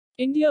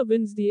India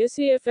wins the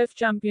SAFF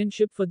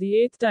Championship for the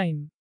 8th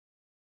time.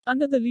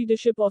 Under the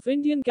leadership of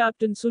Indian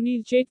captain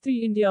Sunil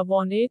Chhetri, India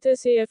won 8th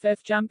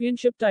SAFF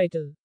Championship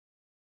title.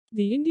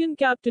 The Indian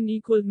captain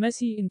equaled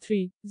Messi in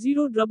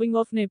 3-0 drubbing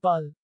of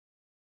Nepal.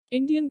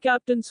 Indian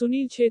captain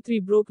Sunil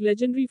Chhetri broke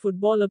legendary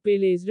footballer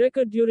Pele's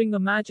record during a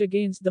match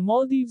against the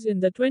Maldives in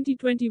the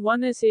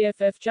 2021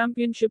 SAFF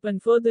Championship,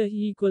 and further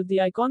he equaled the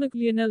iconic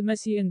Lionel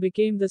Messi and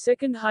became the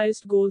second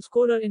highest goal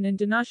scorer in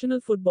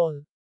international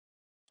football.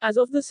 As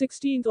of the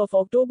 16th of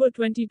October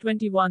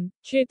 2021,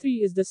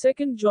 Chhetri is the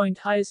second joint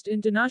highest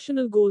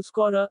international goal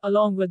scorer,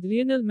 along with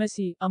Lionel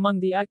Messi, among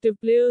the active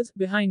players,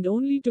 behind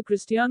only to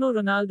Cristiano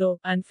Ronaldo,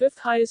 and fifth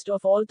highest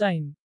of all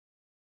time.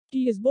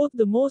 He is both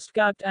the most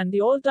capped and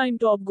the all-time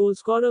top goal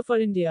scorer for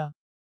India.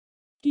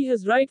 He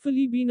has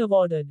rightfully been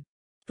awarded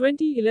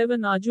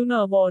 2011 Arjuna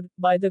Award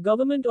by the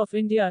Government of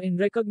India in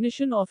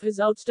recognition of his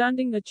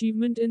outstanding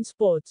achievement in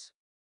sports,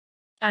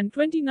 and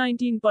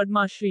 2019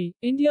 Padma Shri,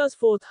 India's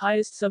fourth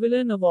highest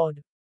civilian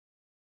award.